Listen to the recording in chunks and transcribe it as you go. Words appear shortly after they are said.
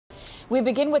We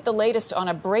begin with the latest on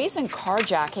a brazen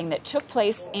carjacking that took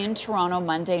place in Toronto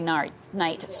Monday night.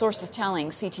 Sources telling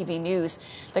CTV News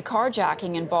the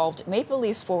carjacking involved Maple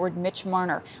Leafs forward Mitch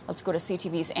Marner. Let's go to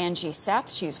CTV's Angie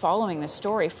Seth. She's following the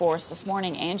story for us this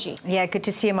morning. Angie. Yeah, good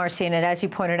to see you, Marcy. And as you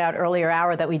pointed out earlier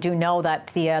hour, that we do know that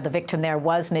the victim there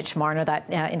was Mitch Marner. That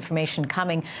information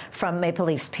coming from Maple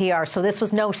Leafs PR. So this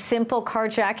was no simple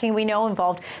carjacking. We know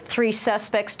involved 3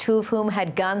 suspects, 2 of whom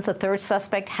had guns. A 3rd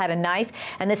suspect had a knife.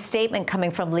 And this statement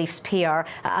coming from Leafs PR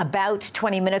about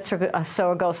 20 minutes or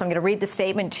so ago. So I'm going to read the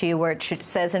statement to you, where it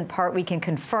says in part, we can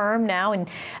confirm now, and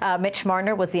Mitch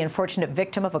Marner was the unfortunate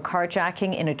victim of a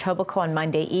carjacking in Etobicoke on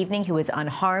Monday evening. He was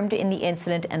unharmed in the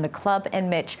incident, and the club and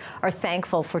Mitch are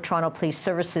thankful for Toronto Police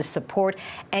Services support.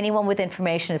 Anyone with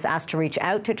information is asked to reach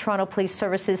out to Toronto Police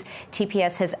Services.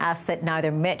 TPS has asked that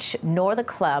neither Mitch nor the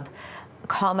club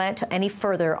comment any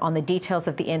further on the details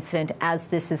of the incident, as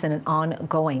this is an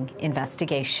ongoing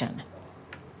investigation.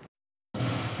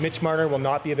 Mitch Marner will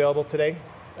not be available today.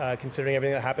 Considering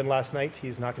everything that happened last night,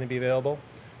 he's not going to be available.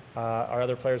 Our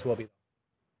other players will be.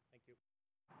 Thank you.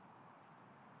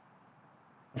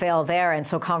 Veil there, and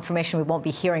so confirmation we won't be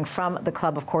hearing from the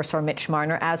club, of course, or Mitch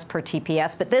Marner, as per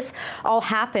TPS. But this all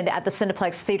happened at the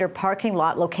Cineplex Theatre parking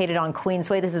lot located on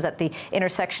Queensway. This is at the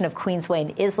intersection of Queensway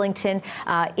and Islington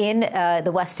in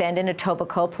the West End in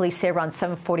Etobicoke. Police say around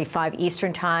 7:45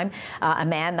 Eastern Time, a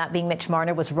man, that being Mitch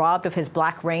Marner, was robbed of his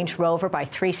black Range Rover by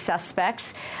 3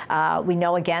 suspects. We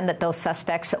know again that those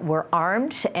suspects were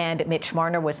armed, and Mitch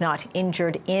Marner was not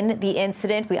injured in the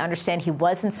incident. We understand he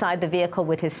was inside the vehicle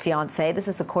with his fiancée. This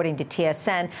is according to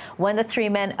TSN. When the 3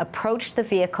 men approached the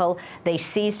vehicle, they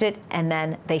seized it and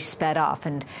then they sped off.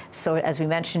 And so, as we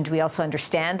mentioned, we also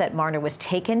understand that Marner was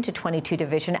taken to 22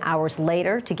 Division hours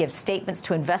later to give statements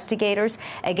to investigators.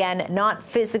 Again, not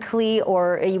physically,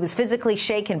 or he was physically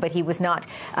shaken, but he was not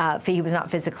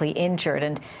physically injured.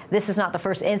 And this is not the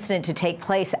first incident to take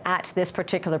place at this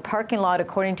particular parking lot.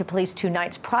 According to police, 2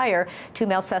 nights prior, 2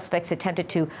 male suspects attempted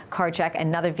to carjack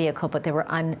another vehicle, but they were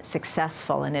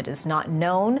unsuccessful. And it is not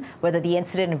known whether the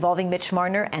incident involving Mitch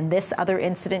Marner and this other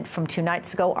incident from 2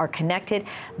 nights ago are connected.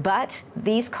 But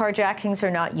these carjackings are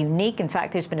not unique. In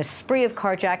fact, there's been a spree of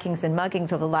carjackings and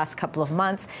muggings over the last couple of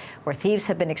months, where thieves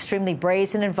have been extremely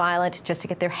brazen and violent just to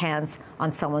get their hands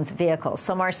on someone's vehicle.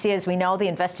 So, Marcia, as we know, the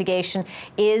investigation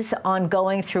is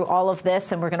ongoing through all of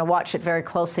this, and we're going to watch it very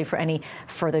closely for any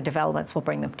further developments. We'll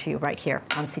bring them to you right here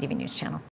on CTV News Channel.